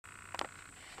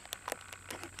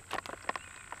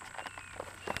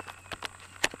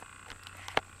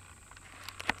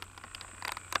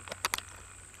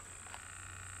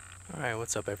Alright,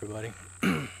 what's up everybody?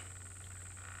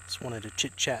 Just wanted to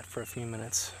chit chat for a few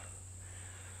minutes.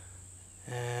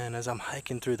 And as I'm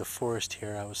hiking through the forest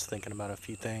here, I was thinking about a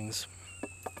few things.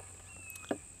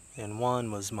 And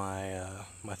one was my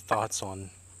thoughts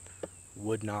on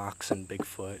woodknocks and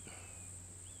Bigfoot.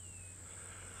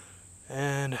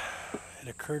 And it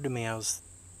occurred to me,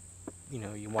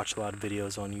 you watch a lot of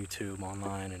videos on YouTube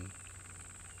online and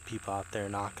people out there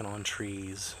knocking on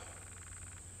trees.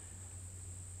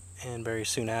 And very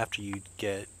soon after, you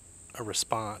get a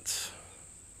response.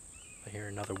 I hear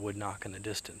another wood knock in the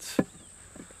distance.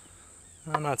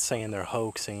 I'm not saying they're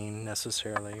hoaxing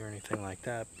necessarily or anything like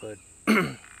that, but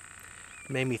it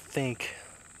made me think,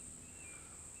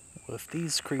 well, if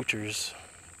these creatures,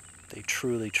 they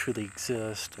truly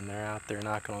exist and they're out there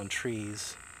knocking on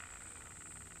trees,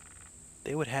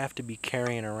 they would have to be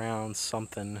carrying around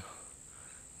something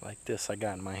like this I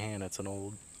got in my hand. It's an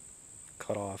old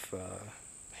cut off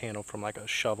handle from like a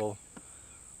shovel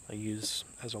I use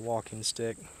as a walking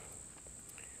stick.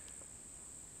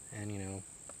 And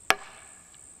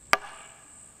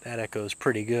that echoes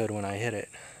pretty good when I hit it.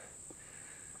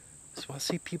 So I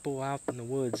see people out in the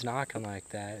woods knocking like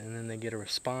that, and then they get a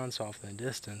response off in the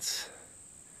distance.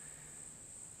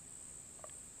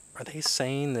 Are they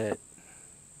saying that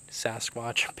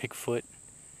Sasquatch or Bigfoot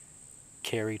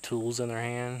carry tools in their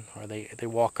hand? Are they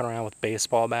walking around with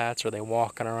baseball bats? Are they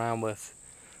walking around with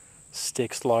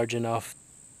sticks large enough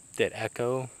that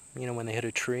echo, when they hit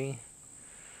a tree?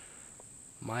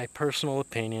 My personal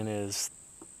opinion is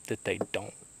that they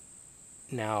don't.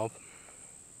 Now,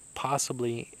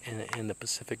 possibly in the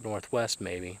Pacific Northwest,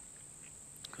 maybe,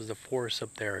 because the forests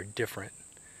up there are different.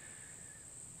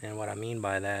 And what I mean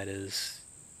by that is,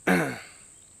 I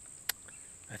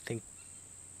think,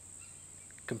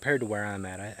 compared to where I'm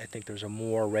at, I think there's a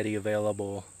more ready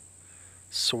available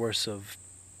source of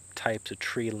types of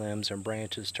tree limbs and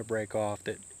branches to break off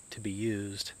to be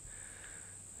used.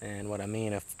 And what I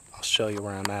mean, if I'll show you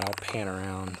where I'm at, I'll pan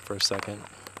around for a second.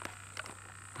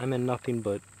 I'm in nothing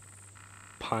but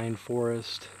pine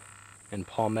forest and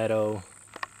palmetto,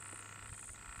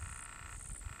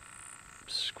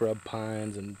 scrub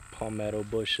pines and palmetto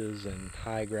bushes and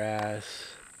high grass,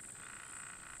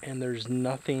 and there's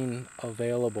nothing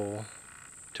available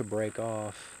to break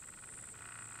off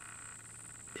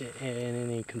in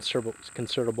any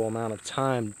considerable amount of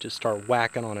time to start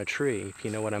whacking on a tree, if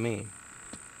you know what I mean.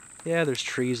 Yeah, there's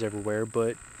trees everywhere,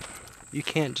 but you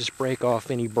can't just break off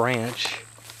any branch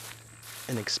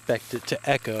and expect it to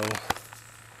echo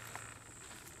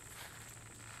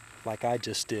like I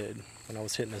just did when I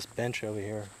was hitting this bench over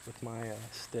here with my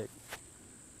stick.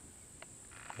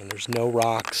 And there's no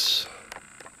rocks.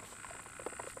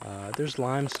 There's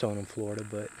limestone in Florida,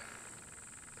 but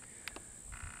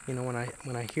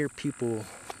when I hear people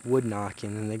wood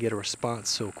knocking and they get a response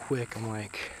so quick, I'm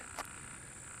like,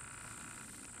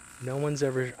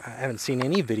 I haven't seen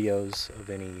any videos of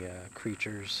any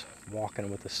creatures walking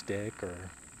with a stick or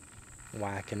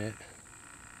whacking it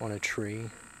on a tree.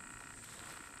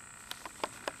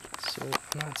 So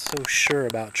I'm not so sure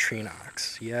about tree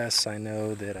knocks. Yes, I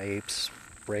know that apes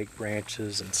break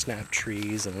branches and snap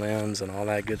trees and limbs and all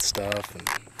that good stuff, and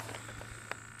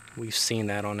we've seen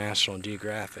that on National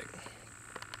Geographic.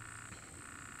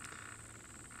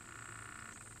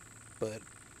 But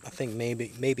I think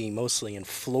maybe mostly in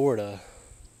Florida,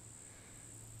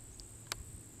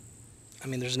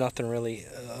 there's nothing really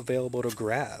available to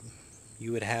grab.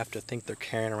 You would have to think they're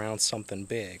carrying around something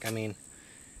big.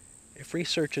 If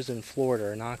researchers in Florida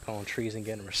are knocking on trees and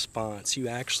getting a response, you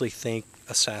actually think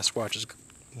a Sasquatch is,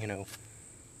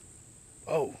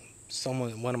 oh,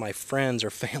 one of my friends or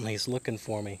family is looking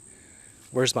for me.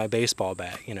 Where's my baseball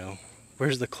bat?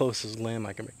 Where's the closest limb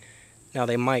I can bring? Now,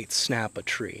 they might snap a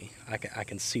tree. I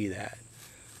can see that.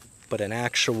 But an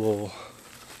actual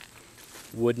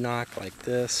wood knock like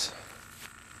this,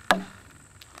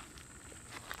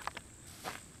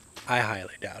 I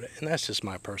highly doubt it. And that's just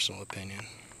my personal opinion.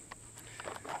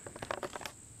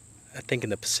 I think in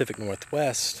the Pacific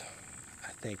Northwest,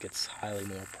 I think it's highly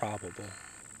more probable.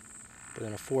 But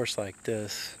in a forest like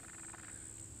this,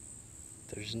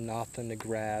 there's nothing to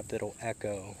grab that'll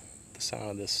echo the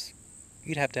sound of this.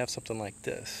 You'd have to have something like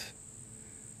this.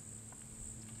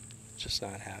 It's just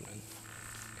not happening.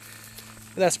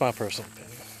 But that's my personal opinion.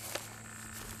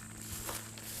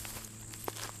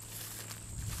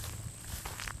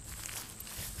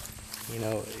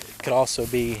 It could also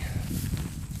be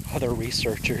other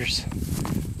researchers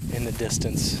in the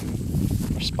distance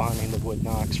responding to wood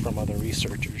knocks from other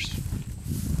researchers.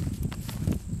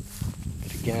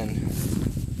 But again,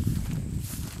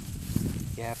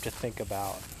 you have to think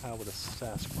about how would a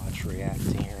Sasquatch react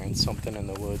to hearing something in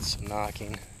the woods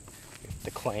knocking. If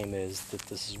the claim is that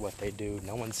this is what they do,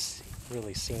 no one's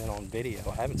really seen it on video.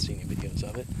 I haven't seen any videos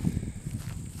of it.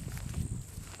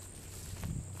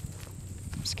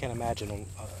 Just can't imagine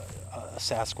a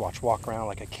Sasquatch walk around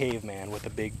like a caveman with a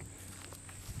big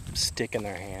stick in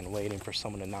their hand waiting for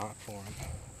someone to knock for them.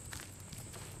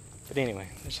 But anyway,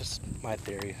 it's just my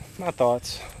theory, my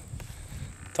thoughts.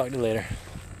 Talk to you later.